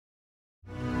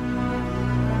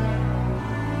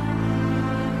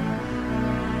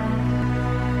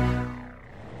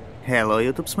Hello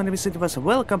YouTubes, my name is Sitivas and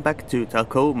welcome back to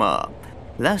Tacoma.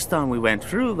 Last time we went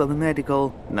through the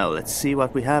medical, now let's see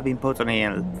what we have in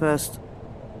Potonian first.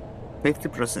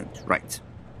 50%, right.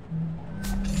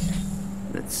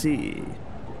 Let's see.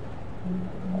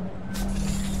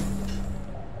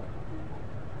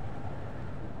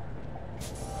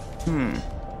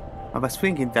 I was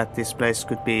thinking that this place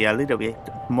could be a little bit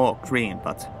more green,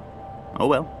 but oh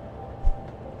well.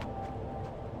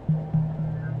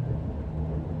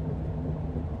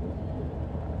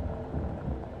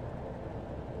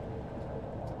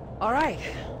 All right,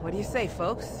 what do you say,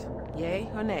 folks? Yay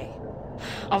or nay?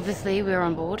 Obviously, we're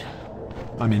on board.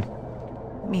 I'm in.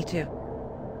 Me too.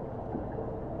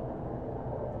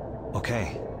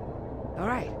 Okay. All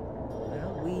right.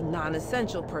 Well, we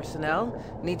non-essential personnel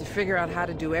need to figure out how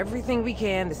to do everything we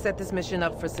can to set this mission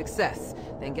up for success,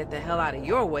 then get the hell out of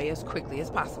your way as quickly as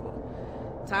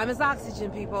possible. Time is oxygen,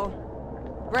 people.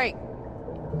 Break.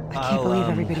 I can't believe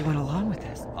everybody went along with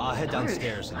this. I'll head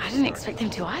downstairs. I didn't expect them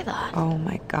to either. Oh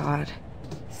my god.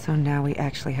 So now we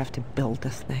actually have to build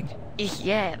this thing.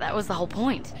 Yeah, that was the whole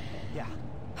point. Yeah.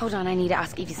 Hold on, I need to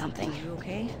ask Evie something. You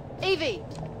okay? Evie!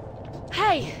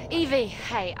 Hey, Evie,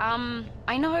 hey,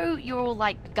 I know you're all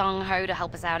like gung-ho to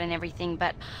help us out and everything,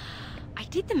 but I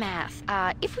did the math.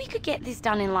 If we could get this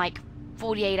done in like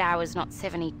 48 hours, not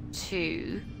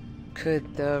 72...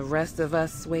 Could the rest of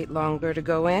us wait longer to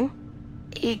go in?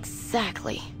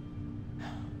 Exactly.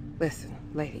 Listen,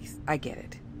 ladies, I get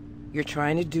it. You're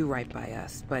trying to do right by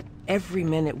us, but every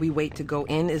minute we wait to go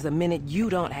in is a minute you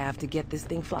don't have to get this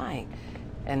thing flying.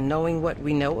 And knowing what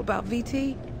we know about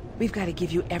VT, we've got to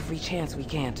give you every chance we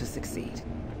can to succeed.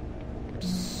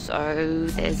 So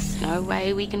there's no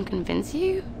way we can convince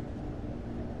you?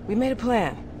 We made a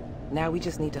plan. Now we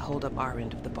just need to hold up our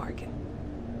end of the bargain.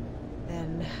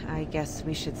 Then I guess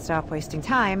we should stop wasting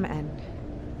time and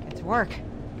get to work.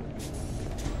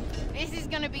 This is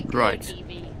gonna be good, Right.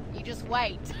 Evie. You just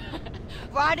wait.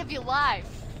 Ride of your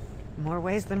life. More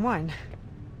ways than one.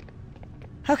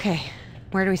 Okay,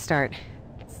 where do we start?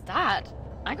 Start?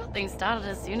 I got things started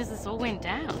as soon as this all went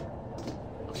down.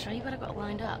 I'll show you what I got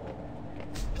lined up.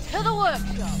 To the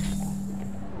workshop!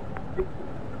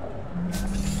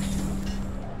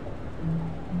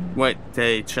 Wait,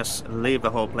 they just leave the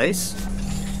whole place?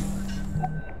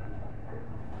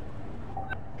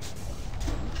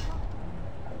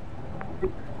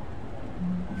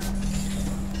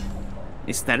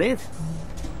 Is that it?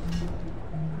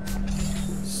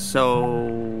 So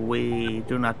we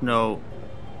do not know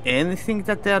anything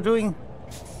that they are doing?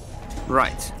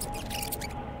 Right.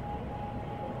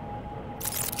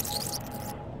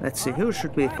 Let's see, who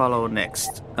should we follow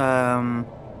next?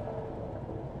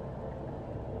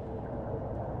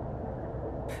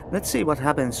 Let's see what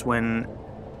happens when...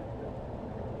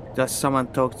 Does someone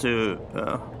talk to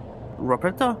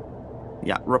Roberta?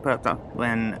 Yeah, Roberta,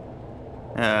 when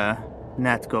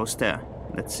Nat goes there.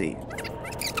 Let's see.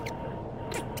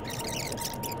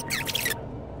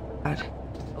 God.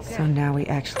 So now we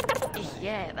actually...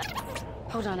 Yeah, that...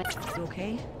 Hold on. You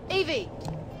okay? Evie!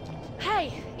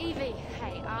 Hey, Evie,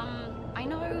 hey, I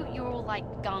know you're all like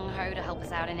gung-ho to help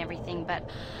us out and everything, but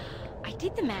I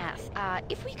did the math.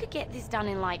 If we could get this done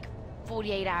in like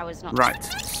 48 hours, not... Right,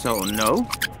 so no.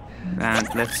 And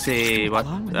let's see what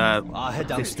I'll head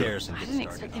downstairs. I didn't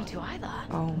expect them to either.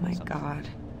 Oh my god.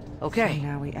 Okay. So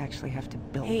now we actually have to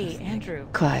build this Hey, thing. Andrew.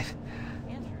 Clive.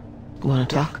 Want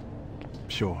to talk?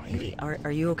 Sure. Hey,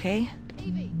 are you okay?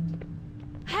 Evie!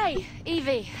 Hey,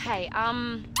 Evie, hey,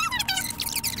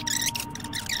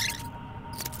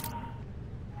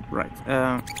 Right,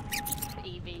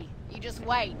 Evie, you just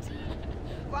wait.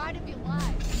 Ride of your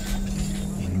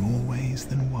life. In more ways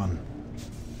than one.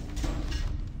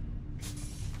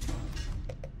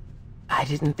 I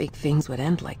didn't think things would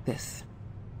end like this.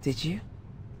 Did you?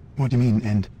 What do you mean,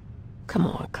 end? Come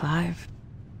on, Clive.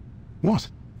 What?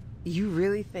 You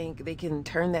really think they can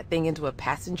turn that thing into a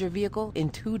passenger vehicle in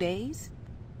 2 days?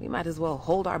 We might as well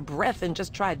hold our breath and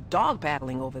just try dog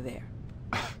paddling over there.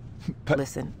 But...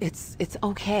 Listen, it's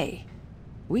okay.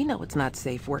 We know it's not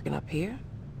safe working up here.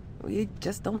 We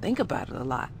just don't think about it a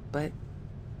lot, but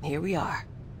here we are.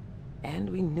 And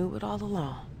we knew it all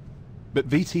along. But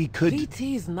VT could...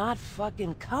 VT's not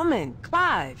fucking coming,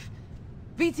 Clive!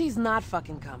 VT's not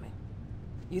fucking coming.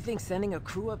 You think sending a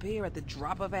crew up here at the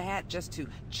drop of a hat just to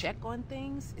check on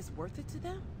things is worth it to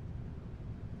them?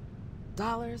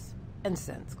 Dollars and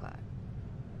cents, Clive.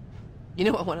 You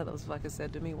know what one of those fuckers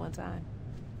said to me one time?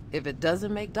 If it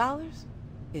doesn't make dollars,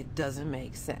 it doesn't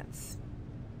make sense.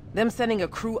 Them sending a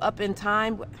crew up in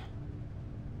time,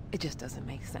 it just doesn't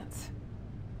make sense.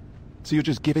 So you're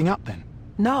just giving up then?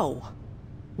 No.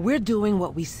 We're doing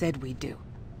what we said we'd do.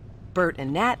 Bert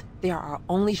and Nat, they are our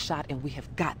only shot and we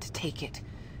have got to take it.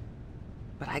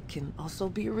 But I can also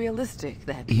be realistic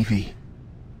that... Evie,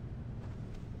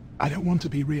 I don't want to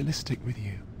be realistic with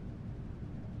you.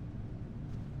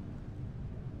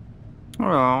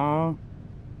 Aww.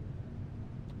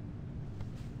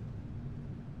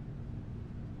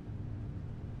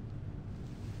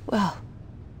 Well,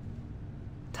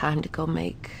 time to go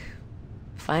make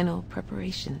final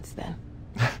preparations then.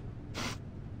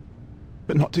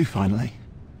 But not too finally.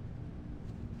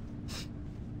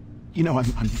 You know,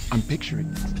 I'm picturing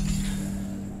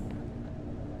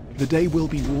the day we'll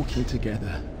be walking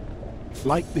together,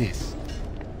 like this.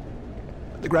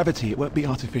 The gravity, it won't be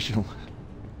artificial.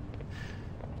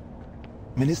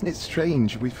 I mean, isn't it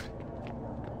strange? We've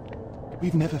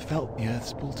never felt the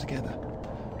Earth's pull together.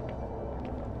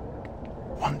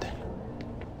 One day.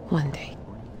 One day.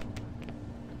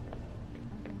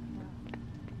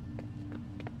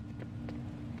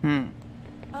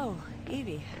 Oh,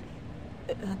 Evie.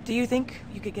 Do you think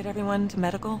you could get everyone to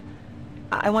medical?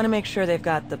 I want to make sure they've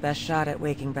got the best shot at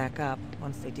waking back up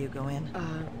once they do go in.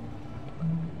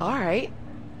 All right.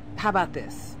 How about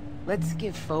this? Let's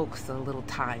give folks a little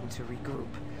time to regroup.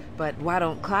 But why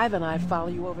don't Clive and I follow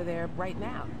you over there right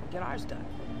now? Get ours done.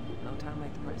 No time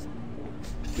like the present.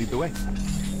 Lead the way.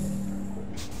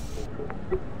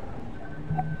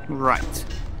 Right.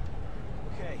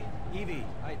 Okay, Evie,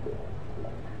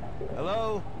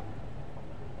 Hello?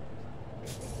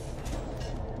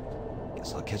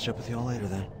 Guess I'll catch up with y'all later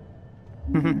then.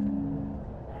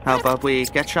 How about we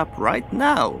catch up right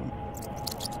now?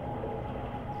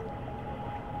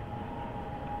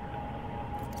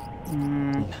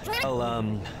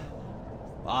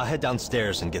 I'll head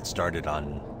downstairs and get started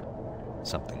on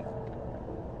something.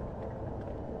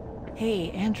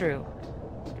 Hey, Andrew.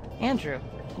 Andrew.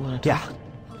 Yeah,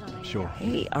 Sure.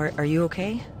 Hey, are you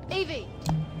okay? Evie!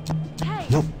 Hey!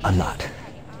 nope, I'm not.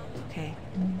 Okay.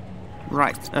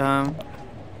 Right,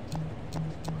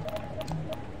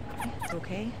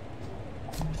 Okay?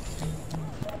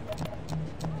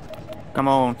 come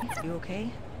on. You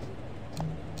okay?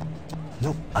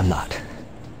 Nope, I'm not.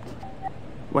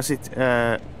 Was it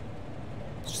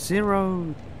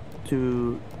 0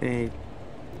 to 8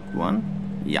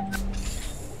 1? Yeah.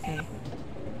 Okay.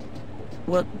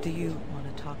 What do you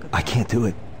want to talk about? I can't do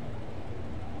it.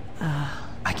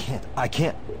 I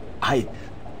can't.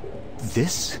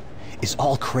 This is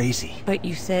all crazy. But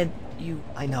you said you...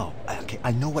 I know. Okay,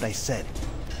 I know what I said.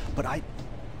 But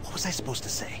what was I supposed to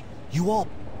say? You all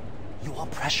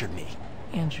pressured me.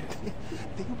 Andrew.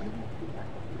 They really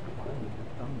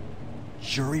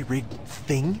jury-rigged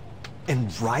thing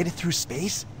and ride it through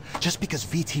space just because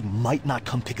VT might not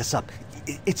come pick us up.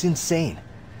 It's insane.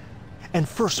 And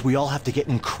first we all have to get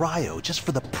in cryo just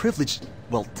for the privilege.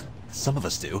 Well, some of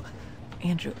us do.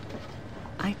 Andrew,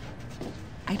 I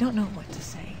don't know what to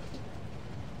say.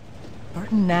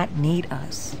 Bert and Nat need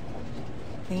us.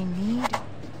 They need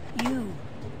you.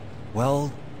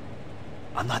 Well,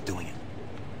 I'm not doing it.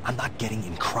 I'm not getting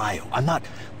in cryo.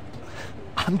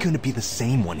 I'm gonna be the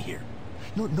same one here.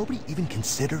 Nobody even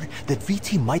considered that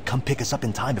VT might come pick us up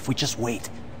in time if we just wait.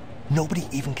 Nobody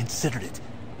even considered it.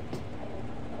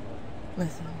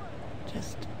 Listen,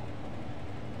 just...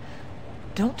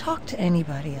 don't talk to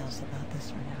anybody else about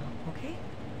this for now, okay?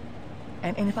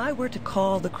 And if I were to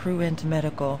call the crew into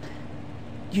medical,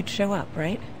 you'd show up,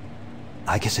 right?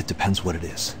 I guess it depends what it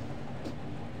is.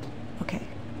 Okay.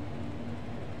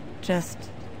 Just...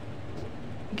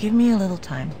 give me a little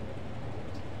time.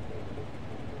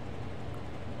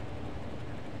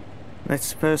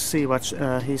 Let's first see what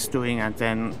he's doing and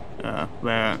then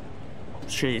where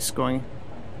she's going.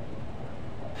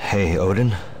 Hey,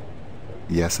 Odin.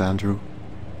 Yes, Andrew?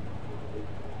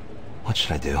 What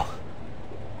should I do?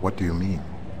 What do you mean?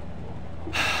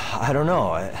 I don't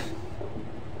know. I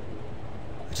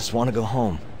just want to go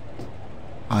home.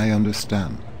 I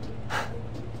understand.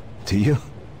 Do you?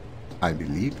 I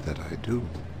believe that I do.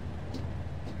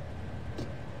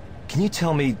 Can you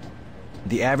tell me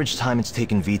the average time it's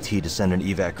taken VT to send an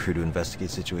evac crew to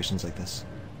investigate situations like this?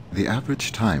 The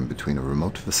average time between a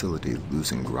remote facility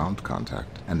losing ground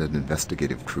contact and an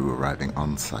investigative crew arriving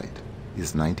on site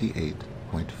is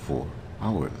 98.4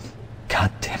 hours.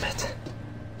 God damn it.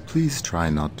 Please try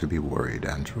not to be worried,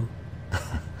 Andrew.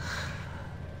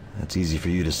 That's easy for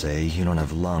you to say. You don't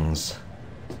have lungs.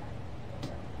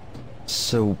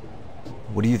 So,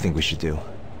 what do you think we should do?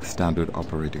 Standard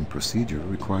operating procedure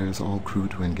requires all crew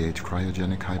to engage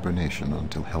cryogenic hibernation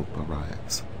until help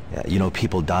arrives. Yeah, you know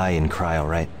people die in cryo,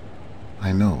 right?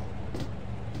 I know.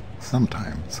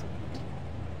 Sometimes.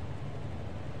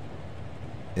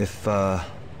 If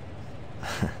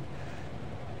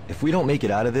If we don't make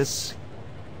it out of this,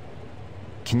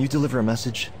 can you deliver a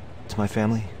message to my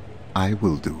family? I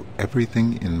will do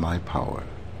everything in my power.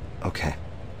 Okay.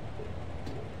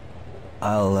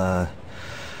 I'll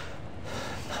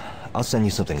send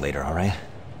you something later, all right?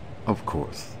 Of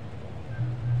course.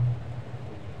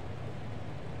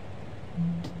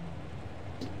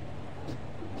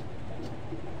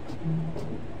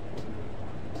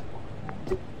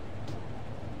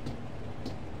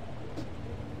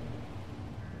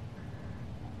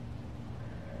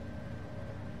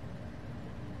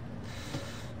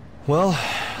 Well,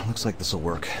 looks like this'll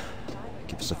work.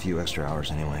 Give us a few extra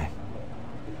hours anyway.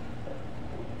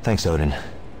 Thanks, Odin.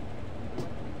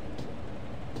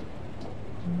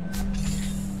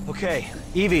 Okay,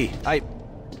 Evie,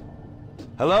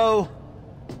 Hello?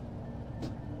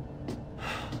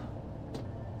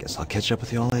 Guess I'll catch up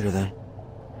with you all later then.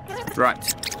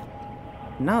 Right.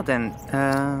 Now then,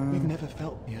 We've never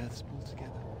felt the Earth's pull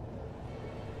together.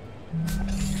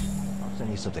 I'll send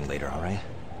you something later, all right?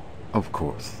 Of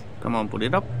course. come on, put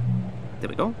it up. There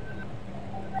we go.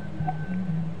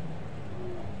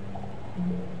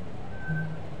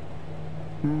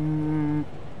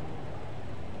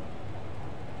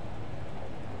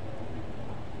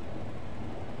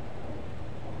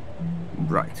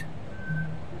 Right.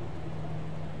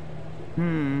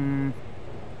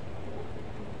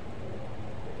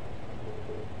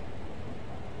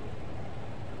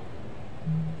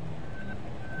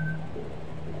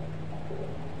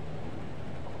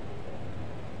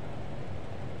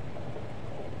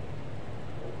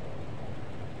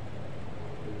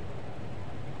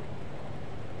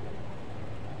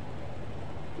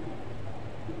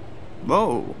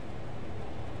 Whoa.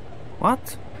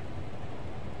 What?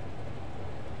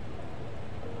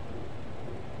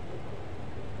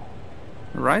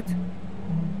 Right.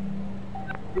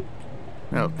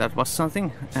 Well, that was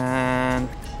something. And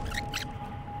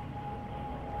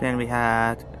then we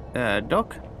had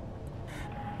Doc.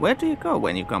 Where do you go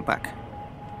when you come back?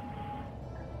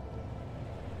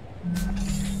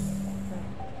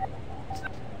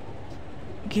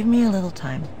 Give me a little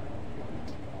time.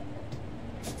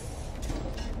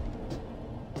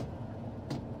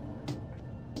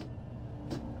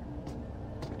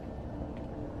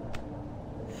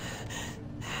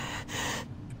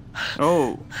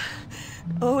 Oh.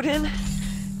 Odin,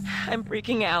 I'm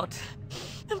freaking out.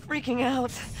 I'm freaking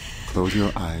out. Close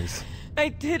your eyes. I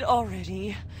did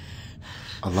already.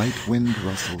 A light wind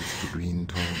rustles the green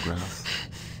tall grass.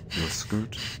 Your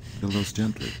skirt billows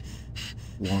gently.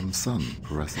 Warm sun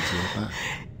caresses your back.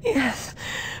 Yes.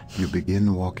 You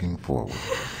begin walking forward.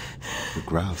 The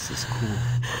grass is cool.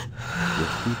 Your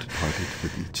feet parted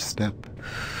with each step.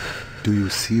 Do you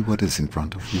see what is in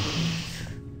front of you?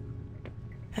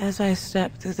 As I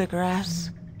step through the grass,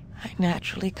 I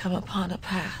naturally come upon a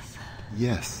path.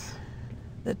 Yes.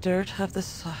 The dirt of the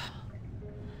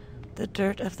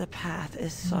path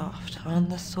is soft on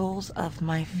the soles of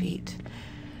my feet.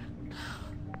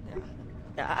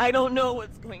 I don't know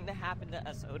what's going to happen to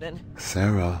us, Odin.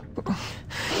 Sarah.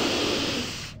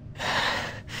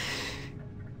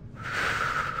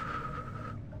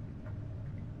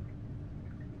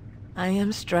 I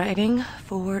am striding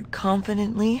forward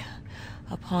confidently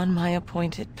upon my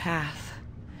appointed path.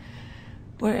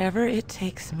 Wherever it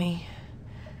takes me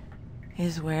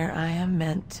is where I am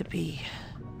meant to be.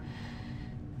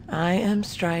 I am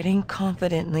striding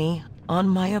confidently on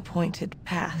my appointed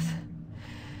path.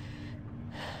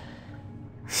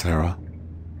 Sarah?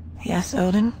 Yes,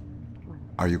 Odin?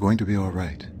 Are you going to be all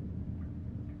right?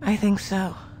 I think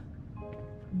so.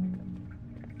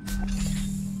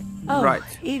 Oh, Right.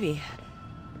 Evie.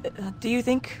 Do you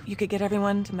think you could get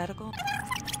everyone to medical?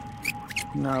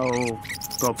 Now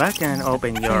go back and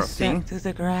open your As I step thing. through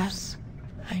the grass,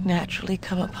 I naturally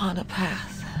come upon a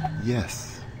path.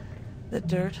 Yes. The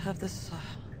dirt of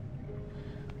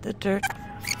the dirt.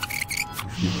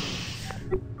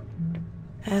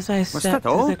 As I step that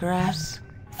all? through the grass.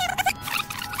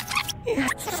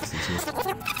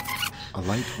 A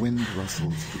light wind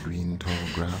rustles the green tall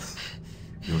grass.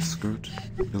 Your skirt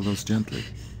billows gently.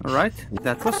 Alright,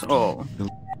 that was all.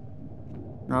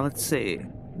 Now let's see.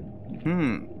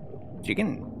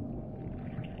 Chicken.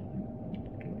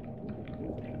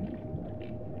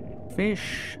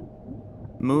 Fish.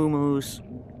 Moo-moos.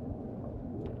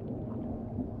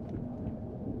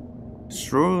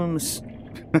 Shrooms.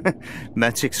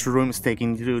 Magic shrooms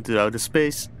taking you to outer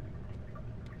space.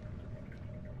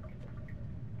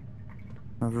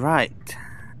 Alright.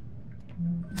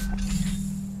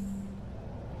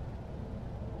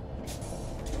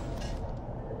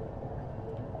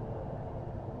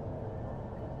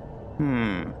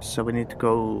 So we need to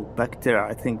go back there,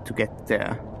 I think, to get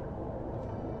there.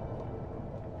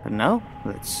 And now,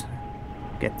 let's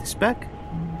get this back.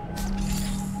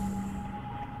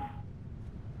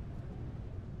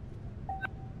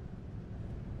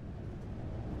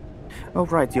 Oh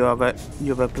right,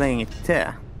 you were playing it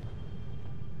there.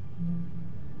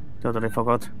 Totally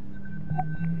forgot.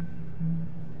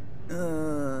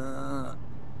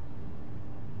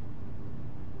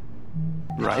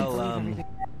 Right.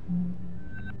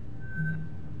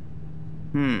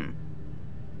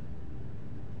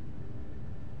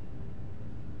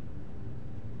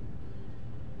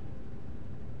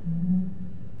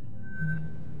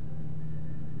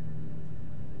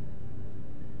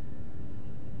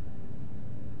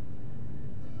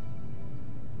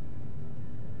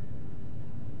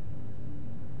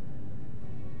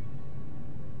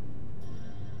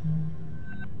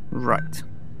 Right.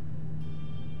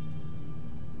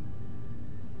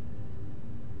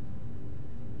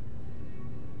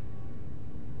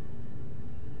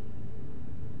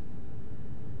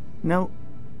 Now,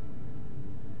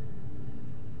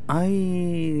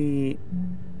 I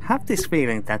have this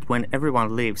feeling that when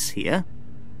everyone leaves here,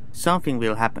 something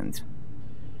will happen.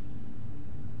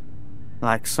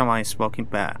 Like someone is walking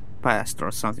past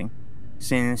or something.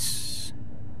 Since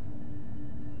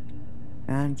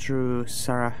Andrew,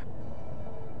 Sarah,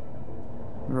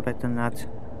 Robert and Nat.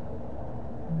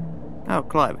 Oh,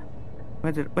 Clive.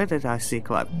 Where did I see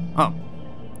Clive? Oh.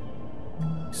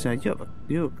 So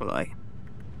you play.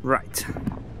 Right.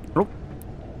 Oh.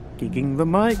 Kicking the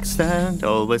mic stand,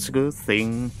 always a good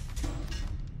thing.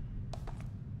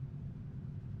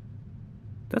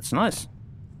 That's nice.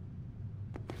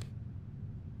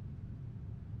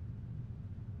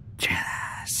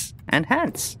 Yes. And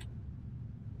hands.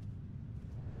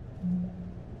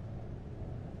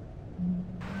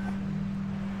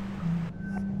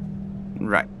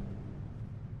 Right.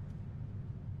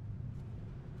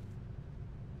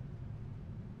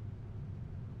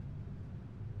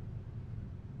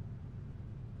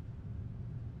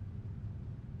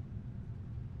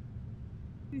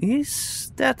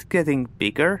 Is that getting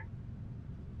bigger?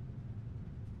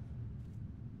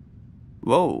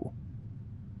 Whoa.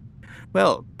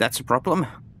 Well, that's a problem.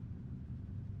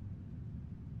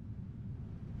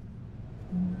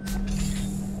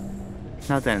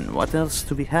 Now then, what else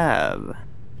do we have?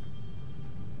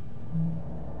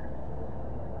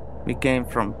 We came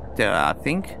from there, I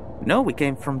think. No, we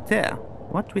came from there.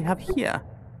 What do we have here?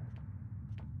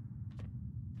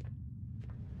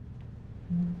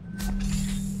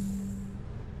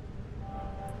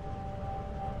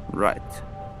 Right.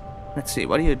 Let's see,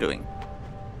 what are you doing?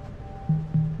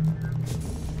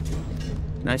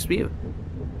 Nice view.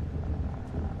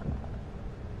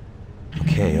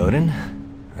 Okay, Odin.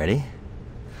 Ready?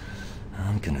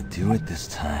 I'm gonna do it this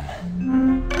time.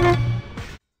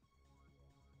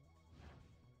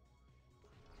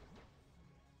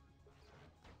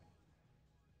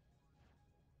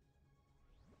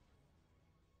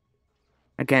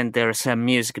 Again, there's some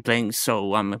music playing,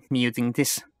 so I'm muting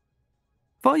this.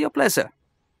 For your pleasure.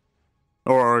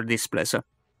 Or displeasure.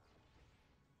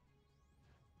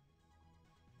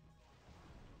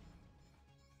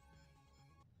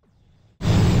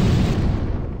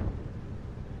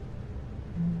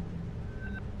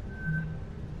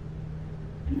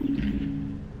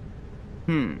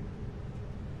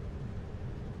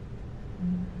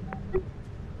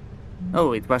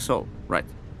 Oh, it was all right.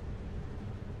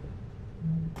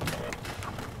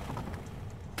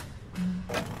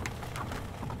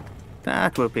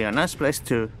 That would be a nice place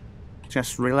to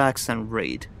just relax and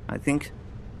read, I think.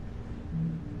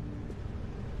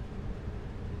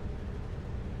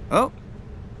 Oh,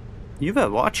 you were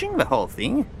watching the whole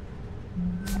thing?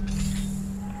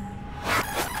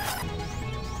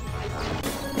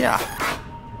 Yeah.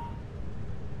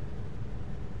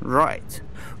 Right.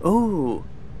 Oh.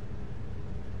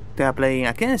 They are playing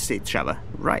against each other.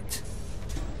 Right.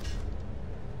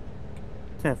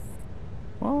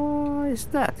 What is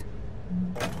that?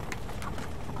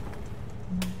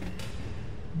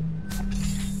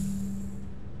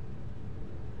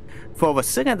 For a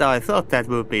second I thought that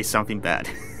would be something bad.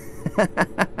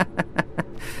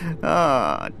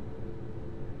 Oh,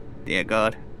 dear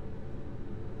God.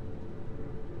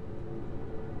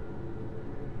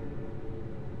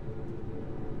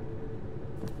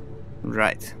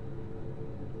 Right.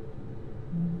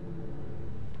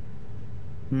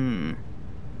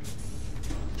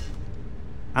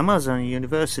 Amazon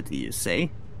University, you say?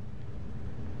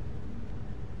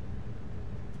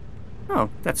 Oh,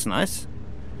 that's nice.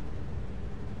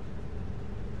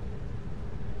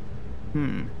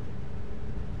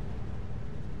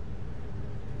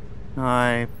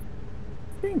 I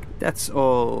think that's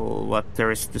all what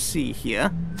there is to see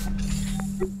here.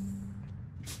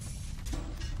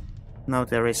 Now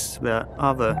there is the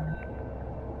other.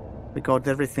 We got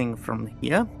everything from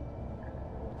here.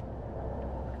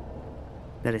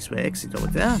 That is the exit over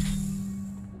there.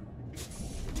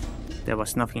 There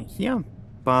was nothing here,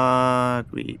 but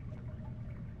we...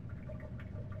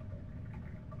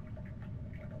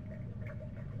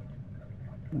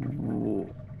 Ooh.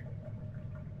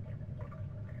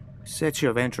 Set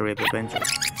your entry of adventure.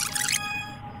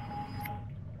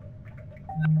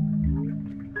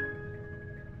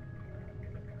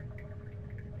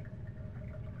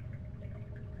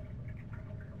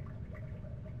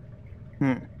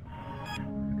 In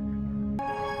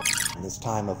this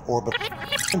time of orbital...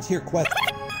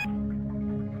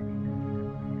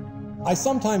 I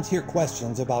sometimes hear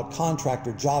questions about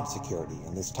contractor job security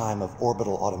in this time of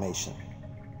orbital automation.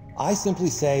 I simply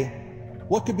say,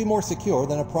 what could be more secure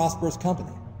than a prosperous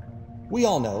company? We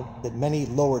all know that many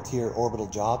lower-tier orbital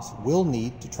jobs will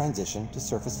need to transition to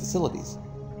surface facilities.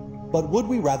 But would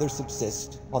we rather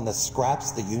subsist on the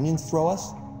scraps the unions throw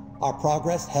us? Our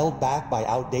progress held back by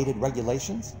outdated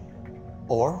regulations?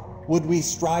 Or would we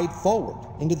stride forward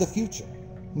into the future,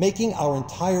 making our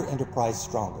entire enterprise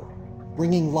stronger,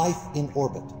 bringing life in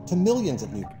orbit to millions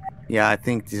of new... Yeah, I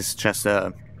think this is just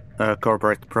a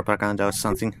corporate propaganda or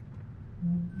something.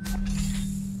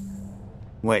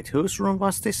 Wait, whose room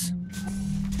was this?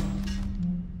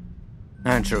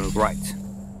 Andrew, right.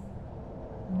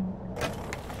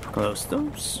 Close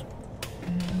those.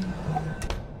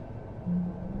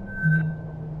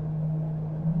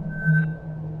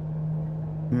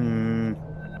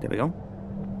 There we go.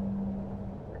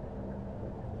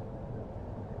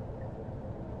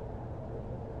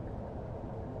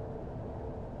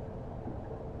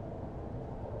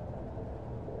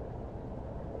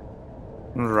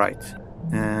 Right.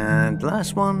 And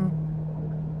last one.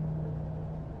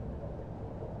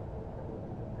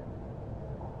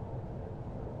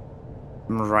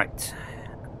 Right.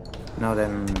 Now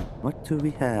then, what do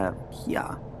we have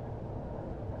here?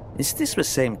 Is this the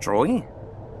same drawing?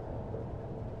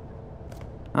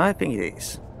 I think it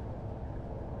is.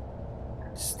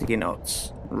 Sticky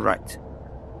notes. Right.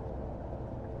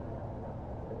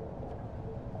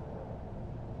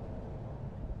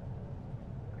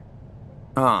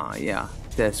 Ah, yeah.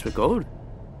 There's the gold.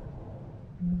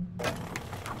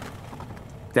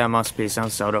 There must be some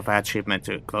sort of achievement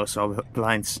to close all the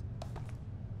blinds.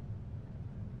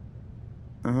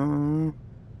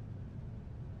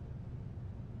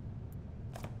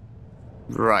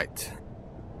 Right.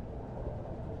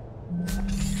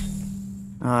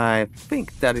 I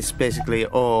think that is basically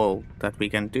all that we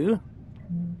can do.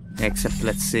 Except,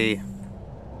 let's see.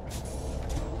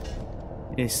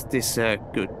 Is this a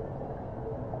good...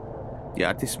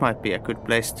 Yeah, this might be a good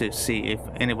place to see if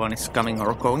anyone is coming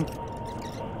or going.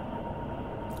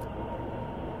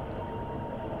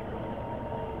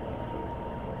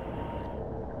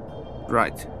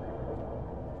 Right.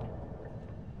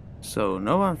 So,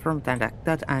 no one from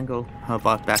that angle. How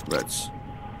about backwards?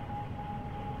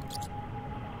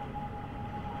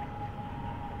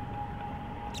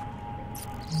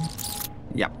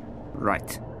 Yeah,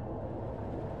 right.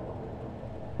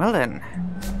 Well then.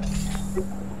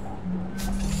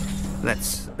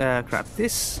 Let's grab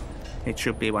this. It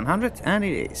should be 100, and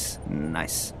it is.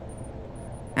 Nice.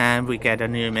 And we get a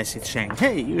new message saying,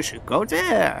 hey, you should go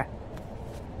there.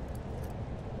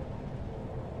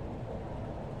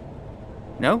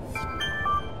 No?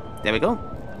 There we go.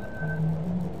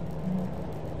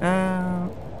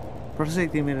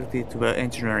 Proceed immediately to the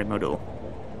engineering module.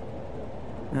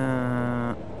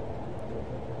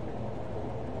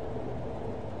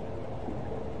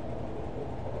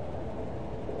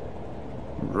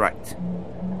 Right.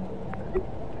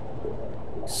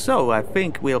 So I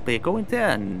think we'll be going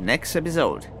there next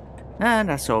episode.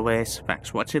 And as always, thanks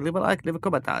for watching, leave a like, leave a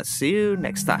comment, I'll see you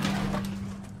next time.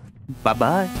 Bye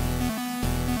bye.